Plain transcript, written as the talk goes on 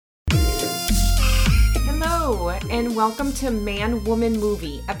and welcome to Man, Woman,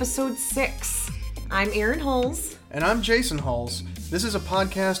 Movie, Episode 6. I'm Erin Hulls. And I'm Jason Hulls. This is a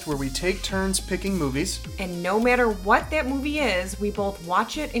podcast where we take turns picking movies. And no matter what that movie is, we both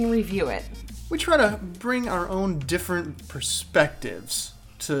watch it and review it. We try to bring our own different perspectives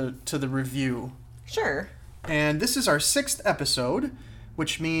to the review. Sure. And this is our 6th episode,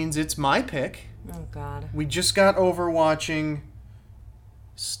 which means it's my pick. Oh, God. We just got over watching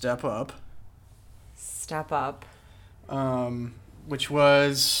Step Up. Step Up. Which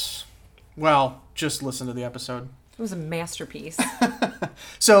was, well, just listen to the episode. It was a masterpiece.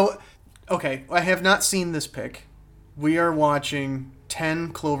 So, okay, I have not seen this pick. We are watching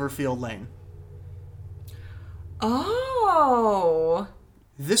 10 Cloverfield Lane. Oh.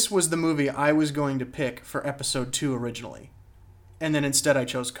 This was the movie I was going to pick for episode 2 originally. And then instead I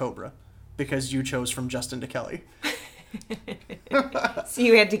chose Cobra, because you chose From Justin to Kelly. So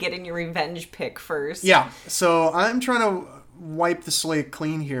you had to get in your revenge pick first. Yeah, so I'm trying to wipe the slate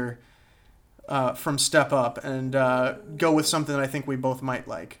clean here from Step Up and go with something that I think we both might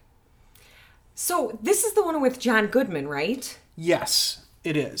like. So this is the one with John Goodman, right? Yes,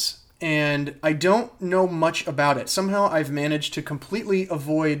 it is. And I don't know much about it. Somehow I've managed to completely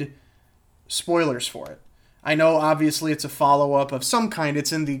avoid spoilers for it. I know obviously it's a follow-up of some kind.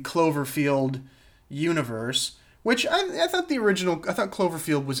 It's in the Cloverfield universe, which I thought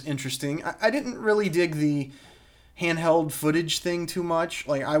Cloverfield was interesting. I didn't really dig the handheld footage thing too much.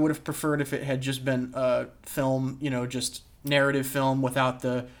 Like, I would have preferred if it had just been a film, just narrative film without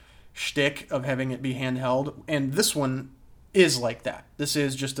the shtick of having it be handheld. And this one is like that. This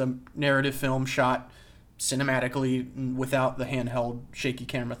is just a narrative film shot cinematically without the handheld shaky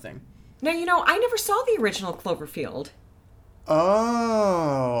camera thing. Now, I never saw the original Cloverfield.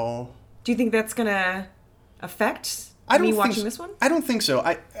 Oh. Do you think that's going to affect me watching this one? I don't think so.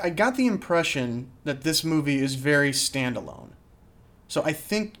 I got the impression that this movie is very standalone. So I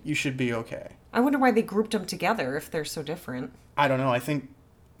think you should be okay. I wonder why they grouped them together if they're so different. I don't know. I think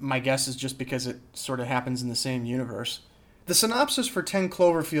my guess is just because it sort of happens in the same universe. The synopsis for 10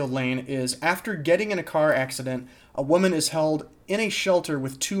 Cloverfield Lane is, after getting in a car accident, a woman is held in a shelter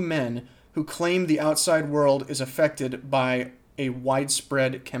with 2 men who claim the outside world is affected by a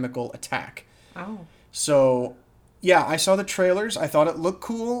widespread chemical attack. Oh. So, yeah, I saw the trailers. I thought it looked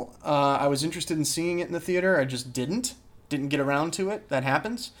cool. I was interested in seeing it in the theater. I just didn't get around to it. That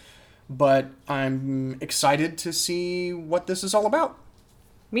happens. But I'm excited to see what this is all about.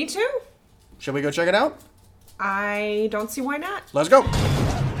 Me too. Shall we go check it out? I don't see why not. Let's go.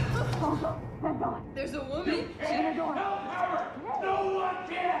 There's a woman. Help her! No one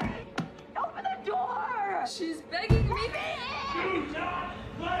can! Open the door! She's begging me. Do not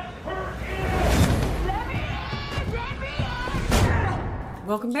let her in! Let me in!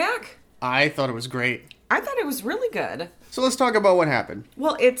 Welcome back. I thought it was great. I thought it was really good. So let's talk about what happened.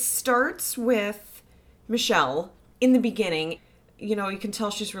 Well, it starts with Michelle in the beginning. You can tell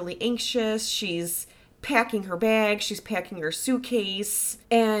she's really anxious. She's packing her bag. She's packing her suitcase.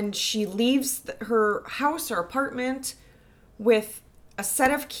 And she leaves her house or apartment with a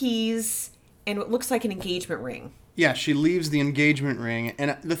set of keys and what looks like an engagement ring. Yeah, she leaves the engagement ring.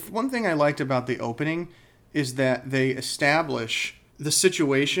 And the one thing I liked about the opening is that they establish the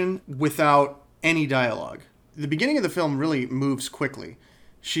situation without any dialogue. The beginning of the film really moves quickly.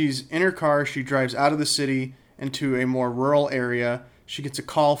 She's in her car. She drives out of the city into a more rural area. She gets a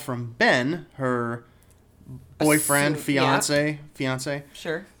call from Ben, her boyfriend, fiance.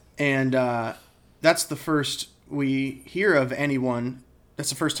 Sure. And that's the first we hear of anyone. That's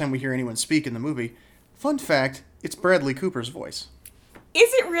the first time we hear anyone speak in the movie. Fun fact, it's Bradley Cooper's voice.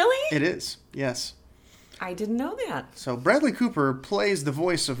 Is it really? It is, yes. I didn't know that. So Bradley Cooper plays the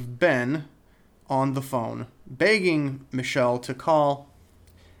voice of Ben on the phone, begging Michelle to call.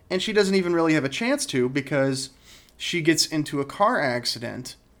 And she doesn't even really have a chance to because she gets into a car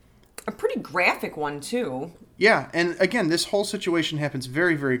accident. A pretty graphic one, too. Yeah, and again, this whole situation happens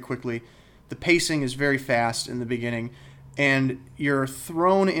very, very quickly. The pacing is very fast in the beginning, and you're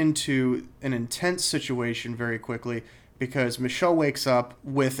thrown into an intense situation very quickly because Michelle wakes up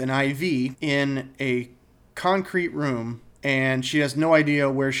with an IV in a concrete room, and she has no idea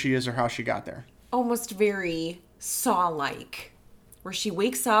where she is or how she got there. Almost very Saw-like, where she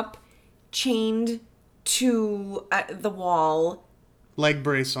wakes up chained to the wall. Leg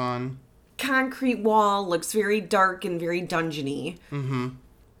brace on. Concrete wall, looks very dark and very dungeony. Mm-hmm.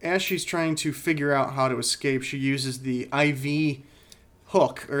 As she's trying to figure out how to escape, she uses the IV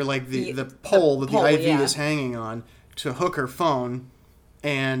hook, or like the pole that the IV is hanging on, to hook her phone,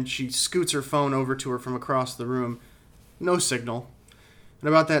 and she scoots her phone over to her from across the room. No signal. And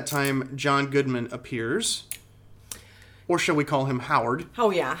about that time, John Goodman appears, Or shall we call him Howard?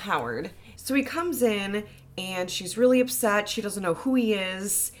 Oh, yeah, Howard. So he comes in, and she's really upset. She doesn't know who he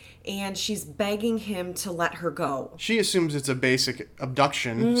is, and she's begging him to let her go. She assumes it's a basic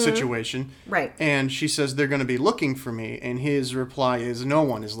abduction situation. Right. And she says they're going to be looking for me, and his reply is, no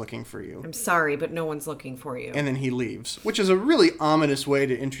one is looking for you. I'm sorry, but no one's looking for you. And then he leaves, which is a really ominous way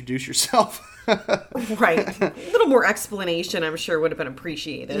to introduce yourself. Right. A little more explanation, I'm sure, would have been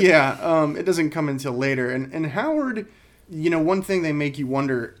appreciated. Yeah, it doesn't come until later. And Howard, one thing they make you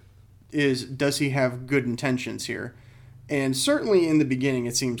wonder is, does he have good intentions here? And certainly in the beginning,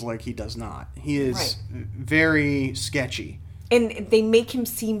 it seems like he does not. He is very sketchy. And they make him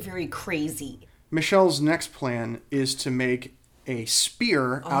seem very crazy. Michelle's next plan is to make a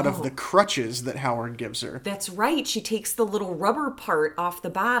spear out of the crutches that Howard gives her. That's right. She takes the little rubber part off the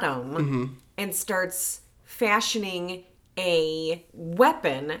bottom and starts fashioning a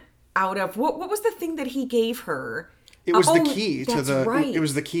weapon out of what was the thing that he gave her? It was the key to that's right. It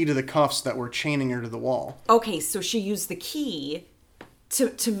was the key to the cuffs that were chaining her to the wall. Okay, so she used the key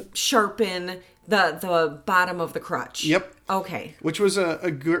to sharpen the bottom of the crutch. Yep. Okay. Which was a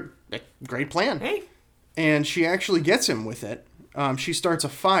great plan. Hey. And she actually gets him with it. She starts a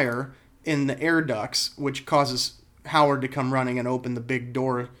fire in the air ducts, which causes Howard to come running and open the big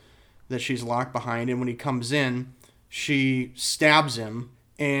door that she's locked behind. And when he comes in, she stabs him,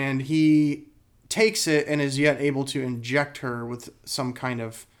 and he takes it and is yet able to inject her with some kind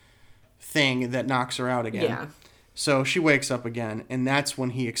of thing that knocks her out again. Yeah. So she wakes up again, and that's when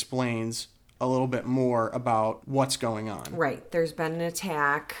he explains a little bit more about what's going on. Right. There's been an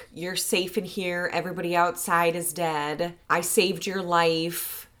attack. You're safe in here. Everybody outside is dead. I saved your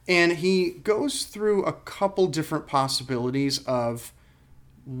life. And he goes through a couple different possibilities of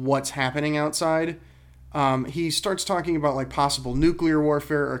what's happening outside. He starts talking about like possible nuclear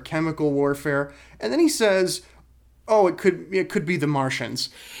warfare or chemical warfare, and then he says, "Oh, it could be the Martians."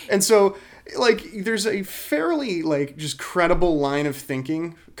 And so, like, there's a fairly like just credible line of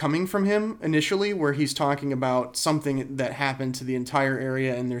thinking coming from him initially, where he's talking about something that happened to the entire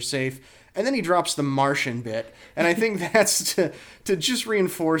area and they're safe, and then he drops the Martian bit, and I think that's to just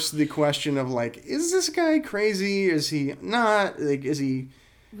reinforce the question of like, is this guy crazy? Is he not? Like, is he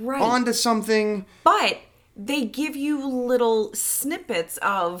onto something? But they give you little snippets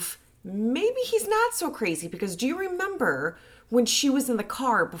of maybe he's not so crazy, because do you remember when she was in the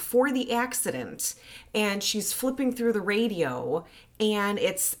car before the accident and she's flipping through the radio and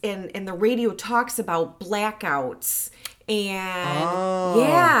and the radio talks about blackouts and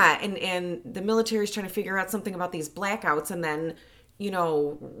and the military's trying to figure out something about these blackouts, and then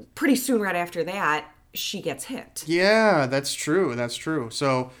pretty soon right after that she gets hit. Yeah, that's true.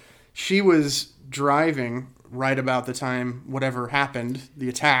 So she was driving right about the time whatever happened, the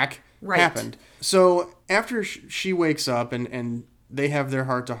attack happened. So after she wakes up and they have their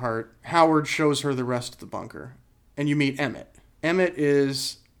heart-to-heart, Howard shows her the rest of the bunker. And you meet Emmett. Emmett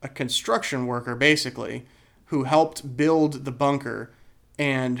is a construction worker, basically, who helped build the bunker.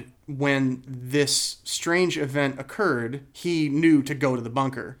 And when this strange event occurred, he knew to go to the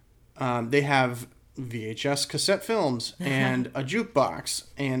bunker. They have VHS cassette films and a jukebox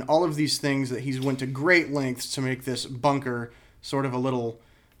and all of these things that he's went to great lengths to make this bunker sort of a little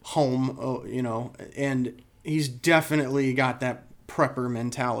home, and he's definitely got that prepper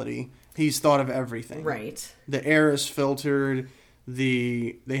mentality. He's thought of everything. Right. The air is filtered,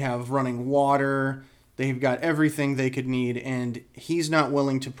 they have running water, they've got everything they could need, and he's not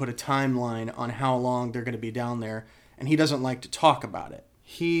willing to put a timeline on how long they're going to be down there, and he doesn't like to talk about it.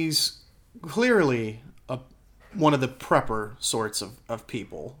 He's clearly one of the prepper sorts of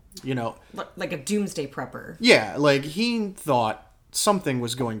people, like a doomsday prepper. Yeah, like he thought something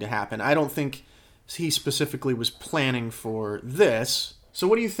was going to happen. I don't think he specifically was planning for this. So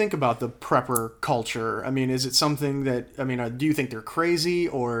what do you think about the prepper culture? I mean, is it something that, do you think they're crazy,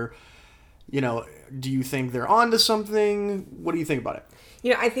 or, do you think they're onto something? What do you think about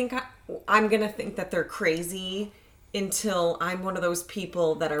it? I think I'm going to think that they're crazy until I'm one of those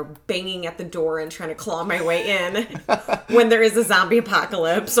people that are banging at the door and trying to claw my way in when there is a zombie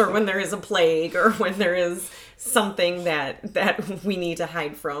apocalypse, or when there is a plague, or when there is something that we need to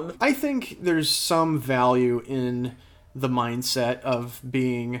hide from. I think there's some value in the mindset of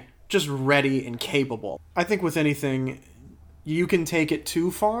being just ready and capable. I think with anything, you can take it too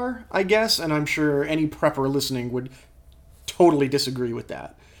far, I guess, and I'm sure any prepper listening would totally disagree with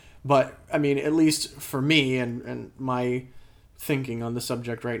that. But, at least for me and my thinking on the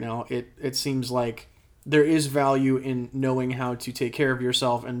subject right now, it seems like there is value in knowing how to take care of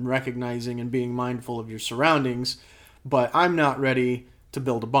yourself and recognizing and being mindful of your surroundings. But I'm not ready to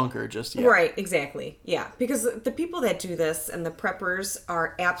build a bunker just yet. Right, exactly. Yeah, because the people that do this and the preppers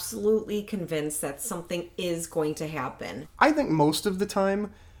are absolutely convinced that something is going to happen. I think most of the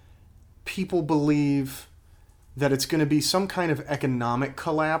time, people believe that it's going to be some kind of economic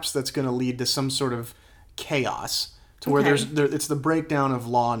collapse that's going to lead to some sort of chaos, to where it's the breakdown of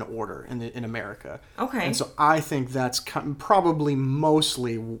law and order in America. Okay. And so I think that's probably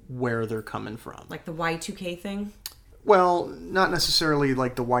mostly where they're coming from. Like the Y2K thing? Well, not necessarily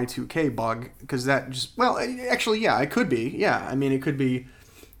like the Y2K bug, because that just, well, actually, yeah, it could be. Yeah, I mean, it could be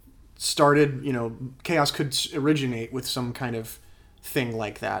started, chaos could originate with some kind of thing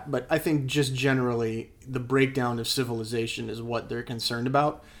like that. But I think just generally the breakdown of civilization is what they're concerned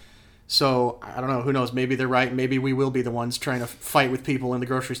about. So, I don't know, who knows, maybe they're right, maybe we will be the ones trying to fight with people in the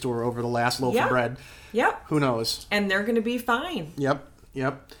grocery store over the last loaf of bread. Yep. Who knows? And they're going to be fine. Yep.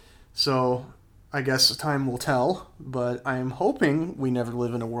 So, I guess time will tell, but I am hoping we never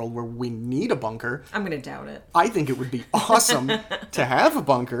live in a world where we need a bunker. I'm going to doubt it. I think it would be awesome to have a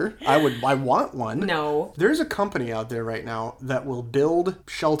bunker. I want one. No. There's a company out there right now that will build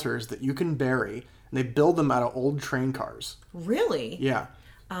shelters that you can bury, and they build them out of old train cars. Really? Yeah.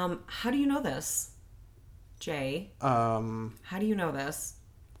 How do you know this, Jay? How do you know this?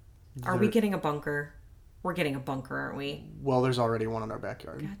 Are we getting a bunker? We're getting a bunker, aren't we? Well, there's already one in our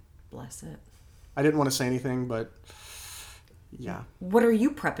backyard. God bless it. I didn't want to say anything, but yeah. What are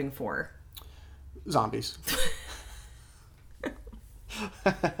you prepping for? Zombies.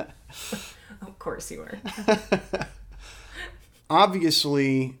 Of course you are.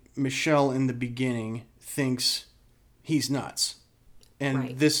 Obviously, Michelle in the beginning thinks he's nuts.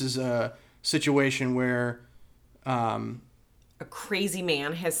 And this is a situation where a crazy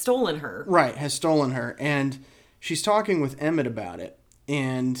man has stolen her. Right, has stolen her. And she's talking with Emmett about it.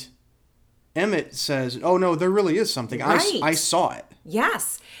 And Emmett says, oh, no, there really is something. Right. I saw it.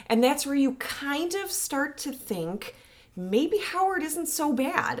 Yes. And that's where you kind of start to think maybe Howard isn't so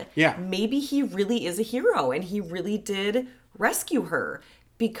bad. Yeah. Maybe he really is a hero and he really did rescue her,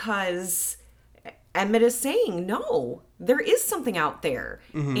 because Emmett is saying, no, there is something out there.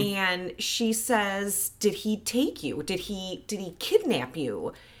 Mm-hmm. And she says, did he take you? Did he kidnap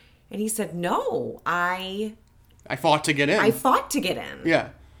you? And he said, no, I fought to get in. I fought to get in. Yeah.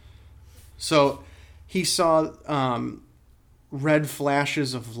 So he saw red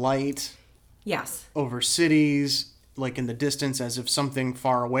flashes of light. Yes. Over cities, like in the distance, as if something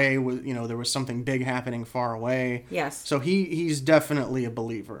far away was, there was something big happening far away. Yes. So he's definitely a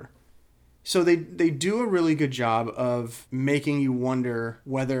believer. So they do a really good job of making you wonder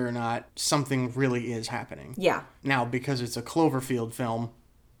whether or not something really is happening. Yeah. Now, because it's a Cloverfield film,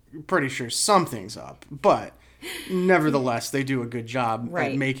 you're pretty sure something's up. But nevertheless, they do a good job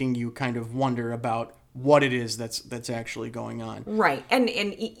at making you kind of wonder about what it is that's actually going on. Right. And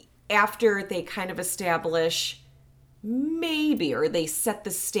after they kind of establish maybe, or they set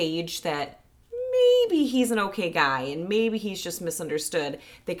the stage that maybe he's an okay guy and maybe he's just misunderstood,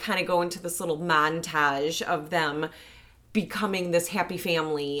 they kind of go into this little montage of them becoming this happy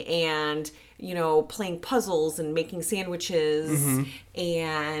family and, playing puzzles and making sandwiches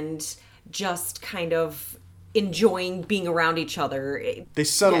and just kind of enjoying being around each other. They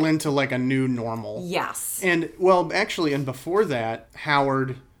settle into like a new normal. Yes. And, actually, and before that,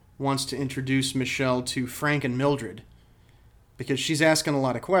 Howard wants to introduce Michelle to Frank and Mildred, because she's asking a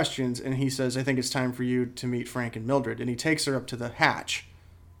lot of questions, and he says, I think it's time for you to meet Frank and Mildred. And he takes her up to the hatch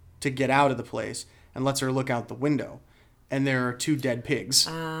to get out of the place and lets her look out the window. And there are 2 dead pigs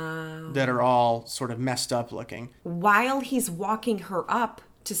that are all sort of messed up looking. While he's walking her up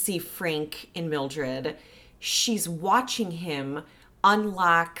to see Frank and Mildred, she's watching him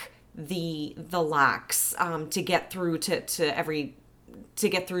unlock the locks to get through to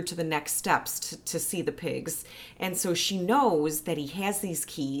get through to the next steps to see the pigs. And so she knows that he has these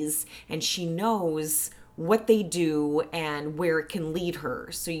keys and she knows what they do and where it can lead her.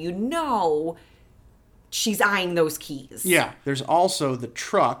 So she's eyeing those keys. Yeah. There's also the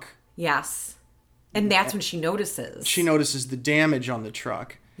truck. Yes. And that's when she notices. She notices the damage on the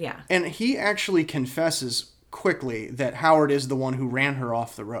truck. Yeah. And he actually confesses quickly that Howard is the one who ran her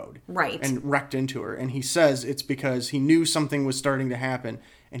off the road. Right. And wrecked into her. And he says it's because he knew something was starting to happen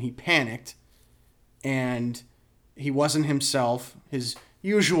and he panicked and he wasn't himself, his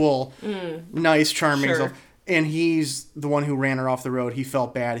usual nice, charming self. And he's the one who ran her off the road. He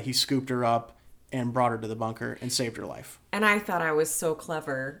felt bad. He scooped her up and brought her to the bunker and saved her life. And I thought I was so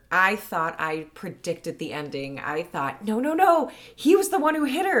clever. I thought I predicted the ending. I thought, no, he was the one who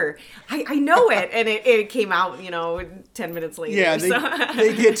hit her. I know it. And it came out, 10 minutes later. Yeah,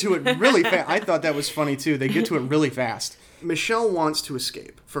 they get to it really fast. I thought that was funny, too. They get to it really fast. Michelle wants to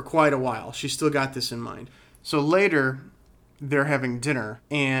escape for quite a while. She's still got this in mind. So later, they're having dinner,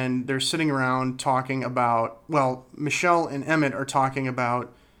 and they're sitting around talking about, well, Michelle and Emmett are talking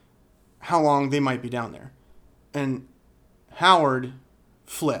about how long they might be down there. And Howard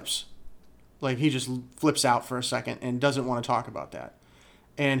flips. Like, he just flips out for a second and doesn't want to talk about that.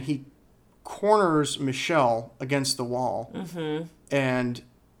 And he corners Michelle against the wall and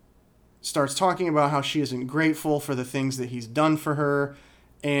starts talking about how she isn't grateful for the things that he's done for her.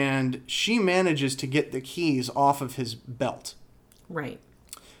 And she manages to get the keys off of his belt. Right.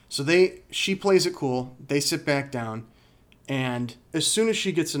 So she plays it cool. They sit back down. And as soon as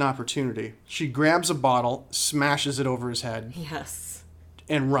she gets an opportunity, she grabs a bottle, smashes it over his head, Yes.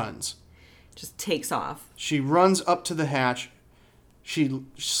 and runs. Just takes off. She runs up to the hatch. She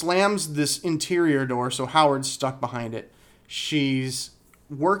slams this interior door, so Howard's stuck behind it. She's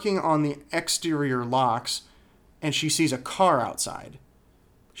working on the exterior locks, and she sees a car outside.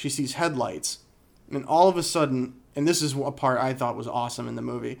 She sees headlights. And all of a sudden, and this is a part I thought was awesome in the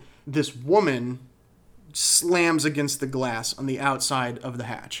movie, this woman slams against the glass on the outside of the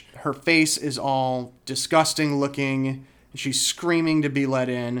hatch. Her face is all disgusting looking. She's screaming to be let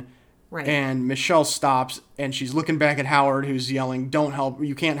in. Right. And Michelle stops, and she's looking back at Howard, who's yelling, "Don't help,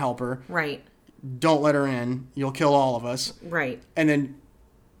 you can't help her. Right. Don't let her in. You'll kill all of us." Right. And then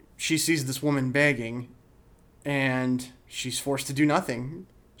she sees this woman begging, and she's forced to do nothing.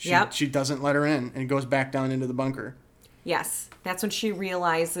 She doesn't let her in and goes back down into the bunker. Yes. That's when she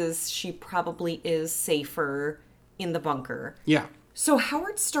realizes she probably is safer in the bunker. Yeah. So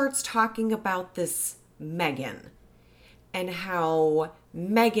Howard starts talking about this Megan and how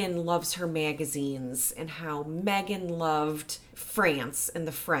Megan loves her magazines and how Megan loved France and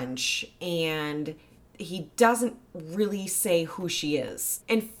the French, and he doesn't really say who she is.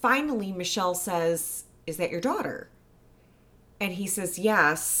 And finally Michelle says, "Is that your daughter?" And he says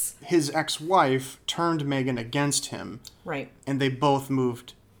yes. His ex-wife turned Megan against him, Right. and they both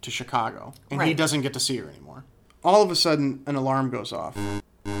moved to Chicago, and he Right. doesn't get to see her anymore. All of a sudden, an alarm goes off.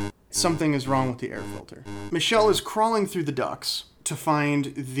 Something is wrong with the air filter. Michelle is crawling through the ducts to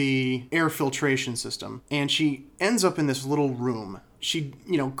find the air filtration system, and she ends up in this little room. She,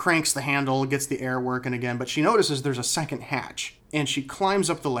 cranks the handle, gets the air working again, but she notices there's a second hatch, and she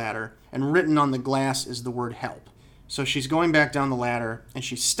climbs up the ladder, and written on the glass is the word "help." So she's going back down the ladder, and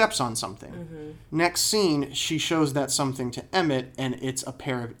she steps on something. Next scene, she shows that something to Emmett, and it's a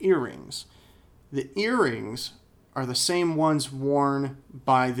pair of earrings. The earrings are the same ones worn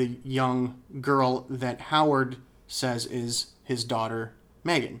by the young girl that Howard says is his daughter,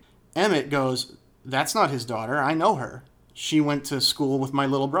 Megan. Emmett goes, "That's not his daughter. I know her. She went to school with my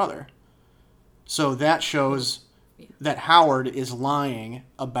little brother." So that shows that Howard is lying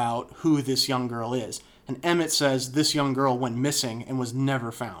about who this young girl is. And Emmett says this young girl went missing and was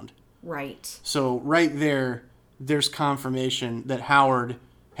never found. Right. So right there, there's confirmation that Howard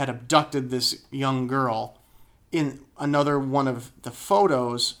had abducted this young girl. In another one of the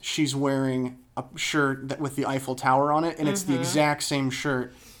photos, she's wearing a shirt with the Eiffel Tower on it, and it's the exact same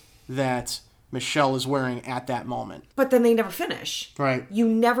shirt that Michelle is wearing at that moment. But then they never finish. Right. You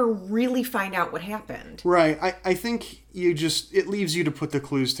never really find out what happened. Right. I think it leaves you to put the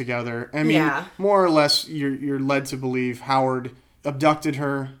clues together. I mean, Yeah. more or less, you're led to believe Howard abducted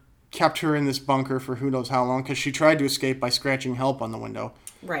her, kept her in this bunker for who knows how long, because she tried to escape by scratching "help" on the window.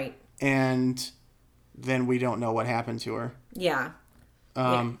 Right. And then we don't know what happened to her. Yeah.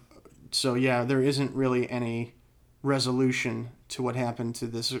 So, yeah, there isn't really any resolution to what happened to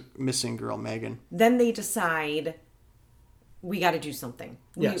this missing girl, Megan. Then they decide, we got to do something.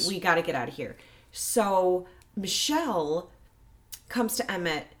 Yes. We got to get out of here. So Michelle comes to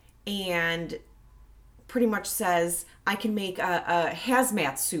Emmett and pretty much says, "I can make a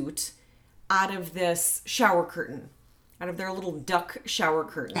hazmat suit out of this shower curtain, out of their little duck shower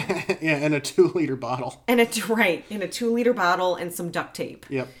curtain." Yeah, and a 2-liter bottle. And in a 2-liter bottle and some duct tape.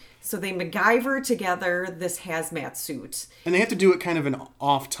 Yep. So they MacGyver together this hazmat suit. And they have to do it kind of in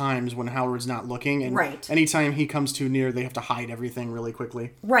off times when Howard's not looking. And Right. anytime he comes too near, they have to hide everything really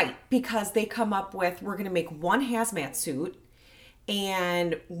quickly. Right, because they come up with, we're going to make one hazmat suit,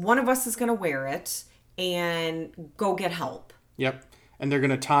 and one of us is going to wear it and go get help. Yep. And they're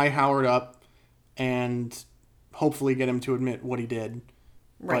going to tie Howard up and hopefully get him to admit what he did.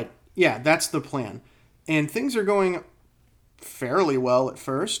 Right. But yeah, that's the plan. And things are going fairly well at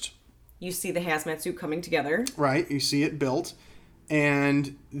first. You see the hazmat suit coming together. Right. You see it built.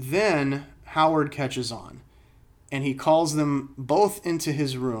 And then Howard catches on. And he calls them both into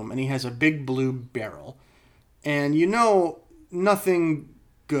his room. And he has a big blue barrel. And nothing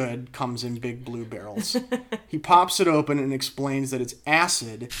good comes in big blue barrels. He pops it open and explains that it's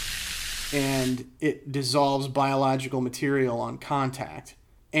acid and it dissolves biological material on contact.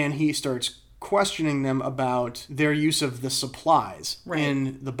 And he starts questioning them about their use of the supplies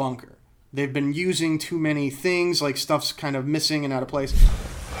in the bunker. They've been using too many things, like stuff's kind of missing and out of place.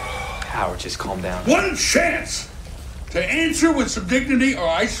 Howard, just calm down. One chance to answer with some dignity, or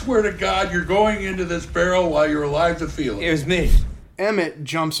I swear to God you're going into this barrel while you're alive to feel it. It was me. Emmett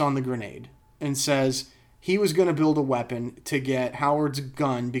jumps on the grenade and says he was going to build a weapon to get Howard's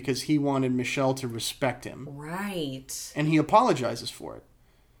gun because he wanted Michelle to respect him. Right. And he apologizes for it.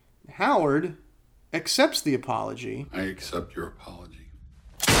 Howard accepts the apology. I accept your apology.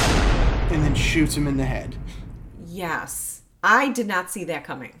 And then shoots him in the head. Yes. I did not see that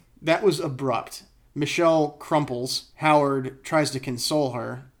coming. That was abrupt. Michelle crumples. Howard tries to console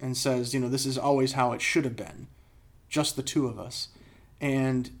her and says, this is always how it should have been. Just the two of us.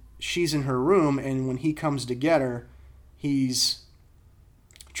 And she's in her room, and when he comes to get her, he's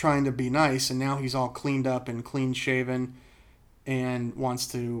trying to be nice, and now he's all cleaned up and clean-shaven and wants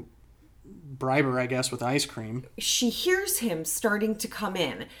to bribe her, I guess, with ice cream. She hears him starting to come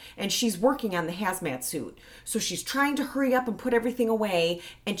in, and she's working on the hazmat suit. So she's trying to hurry up and put everything away,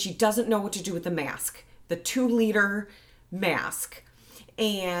 and she doesn't know what to do with the mask, the 2-liter mask.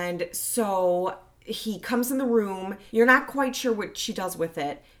 And so he comes in the room. You're not quite sure what she does with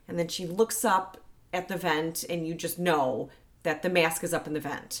it. And then she looks up at the vent, and you just know that the mask is up in the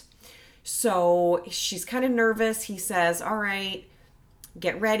vent. So she's kind of nervous. He says, all right,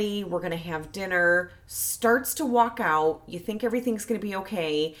 get ready. We're going to have dinner. Starts to walk out. You think everything's going to be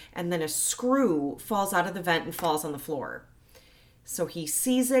okay. And then a screw falls out of the vent and falls on the floor. So he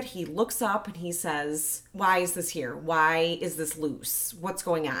sees it. He looks up and he says, why is this here? Why is this loose? What's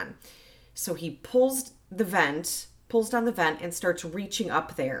going on? So he pulls down the vent and starts reaching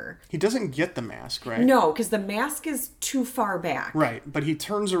up there. He doesn't get the mask, right? No, because the mask is too far back. Right, but he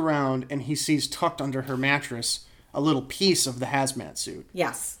turns around and he sees tucked under her mattress a little piece of the hazmat suit.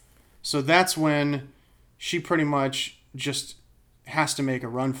 Yes. So that's when she pretty much just has to make a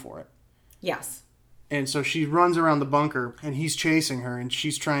run for it. Yes. And so she runs around the bunker and he's chasing her and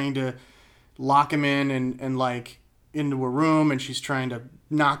she's trying to lock him in and like into a room, and she's trying to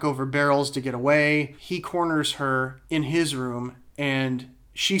knock over barrels to get away. He corners her in his room, and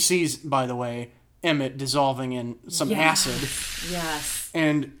she sees, by the way, Emmett dissolving in some acid. Yes.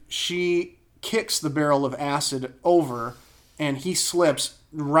 And she kicks the barrel of acid over, and he slips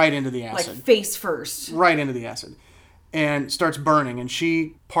right into the acid. Like face first. Right into the acid. And starts burning, and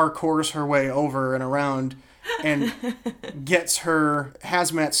she parkours her way over and around and gets her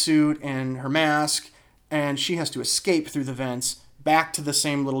hazmat suit and her mask, and she has to escape through the vents back to the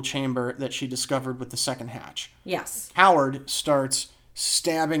same little chamber that she discovered with the second hatch. Yes. Howard starts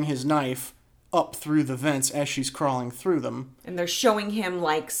stabbing his knife up through the vents as she's crawling through them. And they're showing him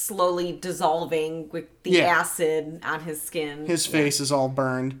like slowly dissolving with the acid on his skin. His face is all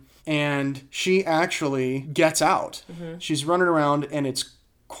burned. And she actually gets out. Mm-hmm. She's running around and it's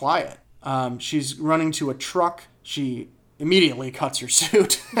quiet. She's running to a truck. She immediately cuts her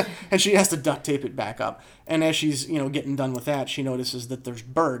suit and she has to duct tape it back up. And as she's, getting done with that, she notices that there's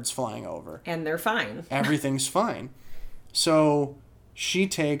birds flying over. And they're fine. Everything's fine. So she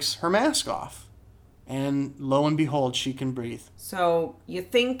takes her mask off. And lo and behold, she can breathe. So you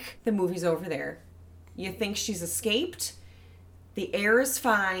think the movie's over there. You think she's escaped. The air is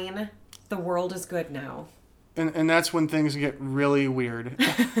fine. The world is good now. And that's when things get really weird.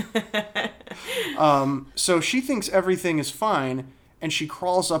 So she thinks everything is fine, and she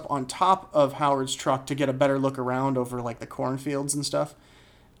crawls up on top of Howard's truck to get a better look around over, like, the cornfields and stuff.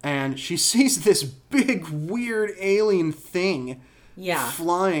 And she sees this big, weird alien thing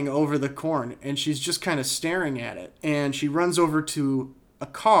flying over the corn, and she's just kind of staring at it. And she runs over to a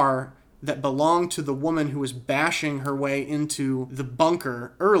car that belonged to the woman who was bashing her way into the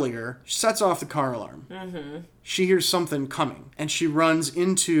bunker earlier. She sets off the car alarm. Mm-hmm. She hears something coming, and she runs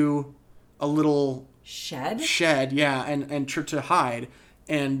into a little shed, and to hide.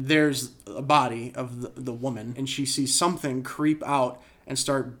 And there's a body of the woman, and she sees something creep out and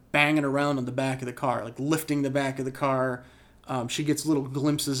start banging around on the back of the car, like lifting the back of the car. She gets little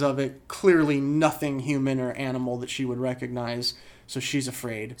glimpses of it. Clearly nothing human or animal that she would recognize. So she's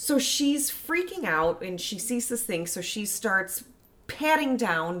afraid. So she's freaking out and she sees this thing. So she starts patting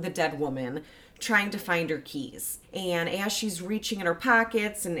down the dead woman, trying to find her keys. And as she's reaching in her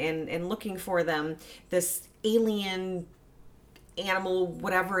pockets and looking for them, this alien animal,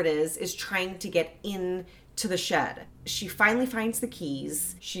 whatever it is trying to get into the shed. She finally finds the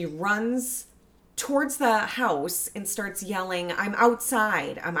keys. She runs towards the house and starts yelling, I'm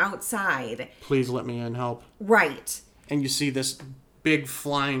outside, I'm outside. Please let me in, help. Right. And you see this big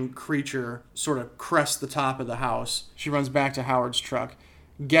flying creature sort of crest the top of the house. She runs back to Howard's truck,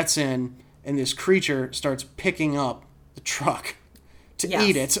 gets in, and this creature starts picking up the truck to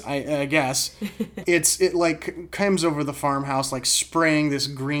eat it, I guess. It like comes over the farmhouse, like spraying this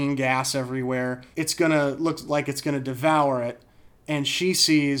green gas everywhere. It's gonna look like it's gonna devour it. And she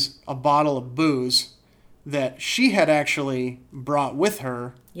sees a bottle of booze that she had actually brought with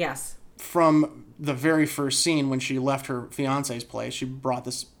her. Yes. From the very first scene when she left her fiance's place. She brought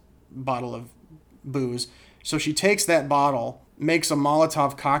this bottle of booze. So she takes that bottle, makes a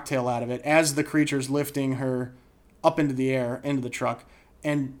Molotov cocktail out of it as the creature's lifting her up into the air, into the truck,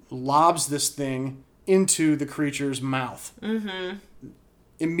 and lobs this thing into the creature's mouth. Mm-hmm.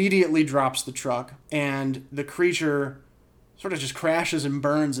 Immediately drops the truck, and the creature sort of just crashes and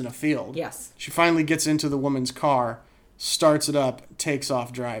burns in a field. Yes. She finally gets into the woman's car, starts it up, takes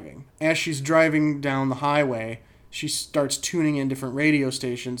off driving. As she's driving down the highway, she starts tuning in different radio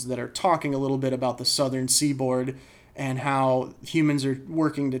stations that are talking a little bit about the southern seaboard and how humans are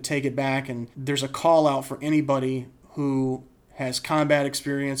working to take it back. And there's a call out for anybody who has combat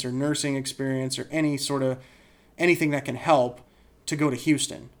experience or nursing experience or any sort of anything that can help to go to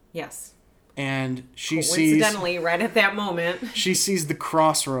Houston. Yes. And she coincidentally, right at that moment, she sees the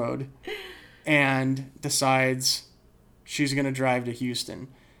crossroad and decides she's going to drive to Houston.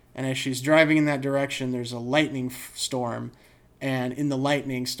 And as she's driving in that direction, there's a lightning storm. And in the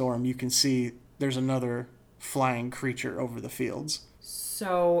lightning storm, you can see there's another flying creature over the fields.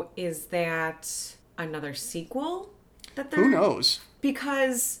 So is that another sequel? Who knows?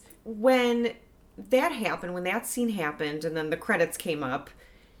 Because when that happened, when that scene happened, and then the credits came up,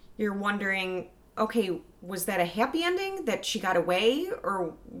 you're wondering, okay, was that a happy ending that she got away?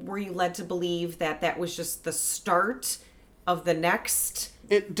 Or were you led to believe that that was just the start of the next?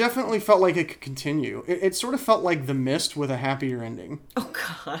 It definitely felt like it could continue. It sort of felt like The Mist with a happier ending. Oh,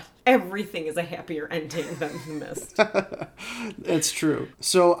 God. Everything is a happier ending than The Mist. That's true.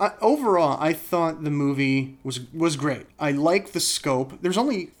 So overall, I thought the movie was great. I like the scope. There's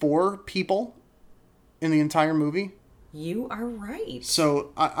only 4 people in the entire movie. You are right.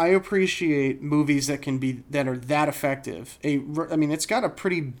 So I appreciate movies that are that effective. It's got a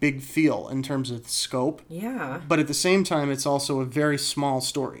pretty big feel in terms of scope. Yeah. But at the same time, it's also a very small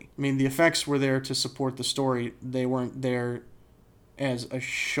story. I mean, the effects were there to support the story. They weren't there as a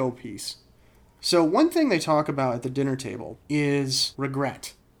showpiece. So one thing they talk about at the dinner table is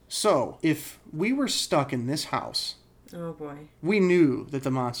regret. So if we were stuck in this house, oh boy, we knew that the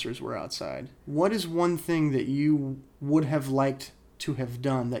monsters were outside, what is one thing that you would have liked to have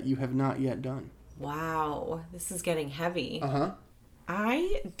done that you have not yet done? Wow, this is getting heavy. Uh-huh.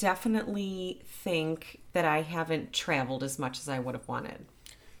 I definitely think that I haven't traveled as much as I would have wanted.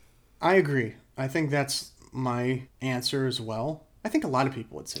 I agree. I think that's my answer as well. I think a lot of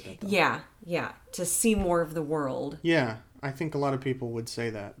people would say that, though. Yeah. To see more of the world. Yeah, I think a lot of people would say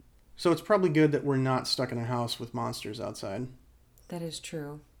that. So it's probably good that we're not stuck in a house with monsters outside. That is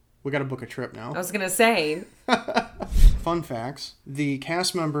true. We got to book a trip now. I was going to say. Fun facts. The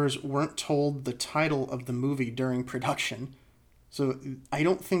cast members weren't told the title of the movie during production. So I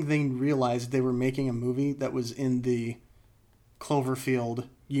don't think they realized they were making a movie that was in the Cloverfield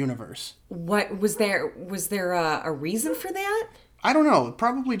universe. What was there a reason for that? I don't know.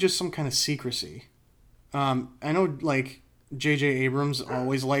 Probably just some kind of secrecy. I know, like, J.J. Abrams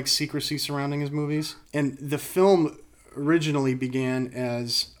always likes secrecy surrounding his movies. And the film originally began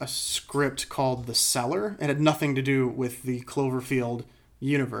as a script called The Cellar. It had nothing to do with the Cloverfield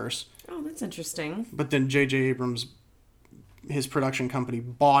universe. Oh, that's interesting. But then J.J. Abrams, his production company,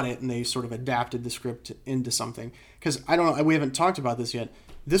 bought it, and they sort of adapted the script into something. Because, I don't know, we haven't talked about this yet.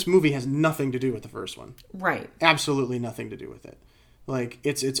 This movie has nothing to do with the first one. Right. Absolutely nothing to do with it. Like,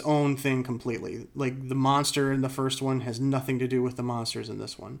 it's its own thing completely. Like, the monster in the first one has nothing to do with the monsters in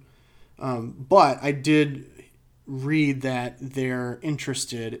this one. But I did read that they're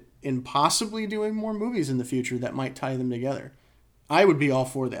interested in possibly doing more movies in the future that might tie them together. I would be all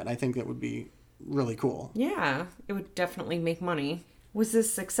for that. I think that would be really cool. Yeah, it would definitely make money. Was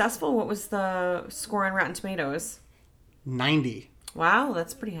this successful? What was the score on Rotten Tomatoes? 90. Wow,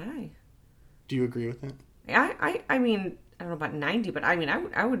 that's pretty high. Do you agree with that? I mean, I don't know about 90, but I mean,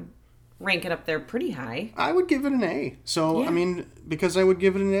 I would rank it up there pretty high. I would give it an A. So, yeah. I mean, because I would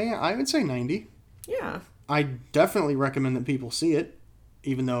give it an A, I would say 90. Yeah. I definitely recommend that people see it,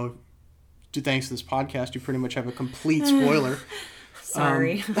 even though, thanks to this podcast, you pretty much have a complete spoiler.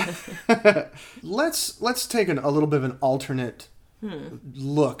 Sorry. Let's take a little bit of an alternate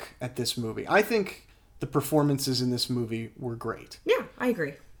look at this movie. I think the performances in this movie were great. Yeah, I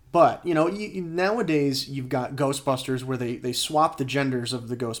agree. But, nowadays you've got Ghostbusters where they swap the genders of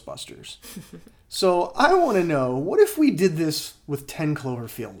the Ghostbusters. So I want to know, what if we did this with 10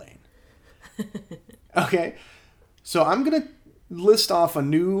 Cloverfield Lane? Okay, so I'm going to list off a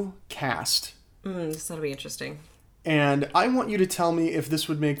new cast. This ought to be interesting. And I want you to tell me if this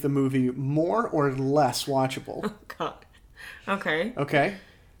would make the movie more or less watchable. Oh, God. Okay. Okay,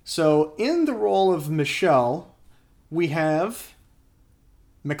 so in the role of Michelle, we have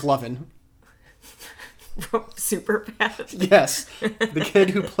McLovin. Super bad. Yes, the kid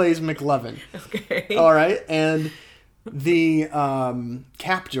who plays McLovin. Okay. All right, and the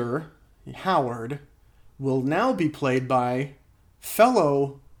captor, Howard, will now be played by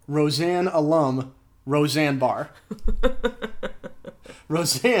fellow Roseanne alum, Roseanne Barr.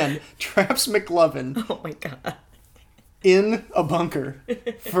 Roseanne traps McLovin Oh, my God. in a bunker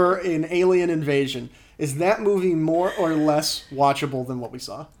for an alien invasion. Is that movie more or less watchable than what we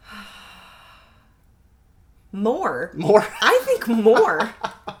saw? More? More. I think more.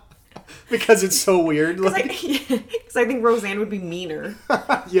 Because it's so weird. Because Like, I think Roseanne would be meaner.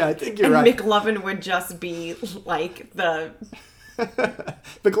 yeah, I think you're And right. McLovin would just be like the...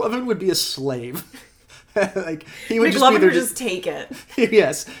 McLovin would be a slave. Like he would just be McLovin there would just take it.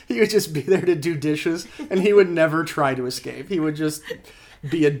 yes, he would just be there to do dishes, and he would never try to escape. He would just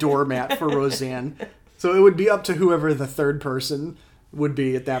be a doormat for Roseanne. So it would be up to whoever the third person would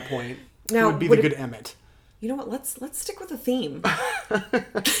be at that point. Now, Who would be would the it- good Emmett. You know what? Let's stick with the theme.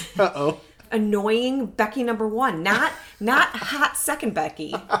 Uh-oh. Annoying Becky number 1, not hot second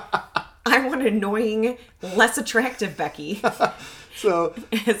Becky. I want annoying, less attractive Becky So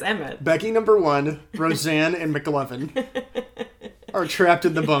as Emmett. Becky number 1, Roseanne and McLovin are trapped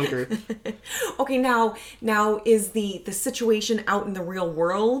in the bunker. Okay, now is the situation out in the real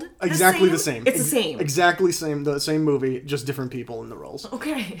world Exactly the same. It's the same. Exactly same. The same movie, just different people in the roles.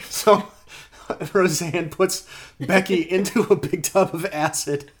 Okay. So Roseanne puts Becky into a big tub of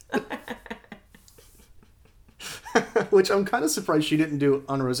acid. Which I'm kind of surprised she didn't do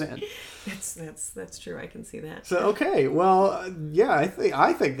on Roseanne. That's true. I can see that. So okay, well, yeah,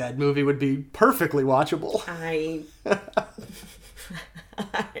 I think that movie would be perfectly watchable. I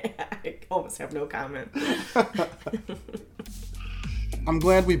almost have no comment. I'm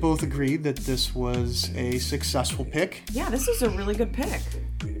glad we both agreed that this was a successful pick. Yeah, this was a really good pick.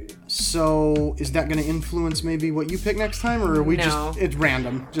 So is that going to influence maybe what you pick next time, or are we No. just it's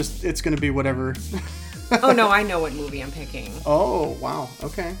random? Just it's going to be whatever. Oh no, I know what movie I'm picking. Oh wow,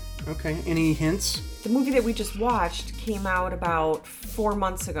 okay. Any hints? The movie that we just watched came out about 4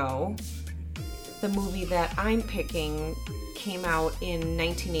 months ago. The movie that I'm picking came out in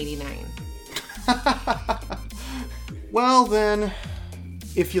 1989. Well then,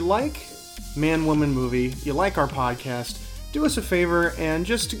 if you like Man Woman Movie, you like our podcast, do us a favor and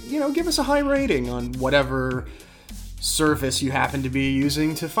just, give us a high rating on whatever service you happen to be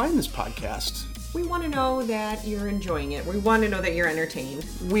using to find this podcast. We want to know that you're enjoying it. We want to know that you're entertained.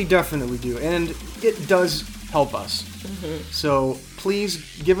 We definitely do, and it does help us. So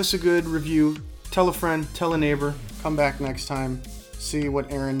please give us a good review. Tell a friend, tell a neighbor. Come back next time. See what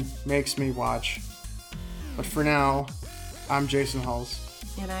Aaron makes me watch. But for now, I'm Jason Hulls.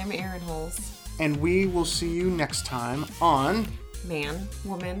 And I'm Erin Holes. And we will see you next time on Man,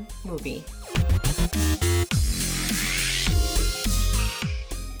 Woman, Movie.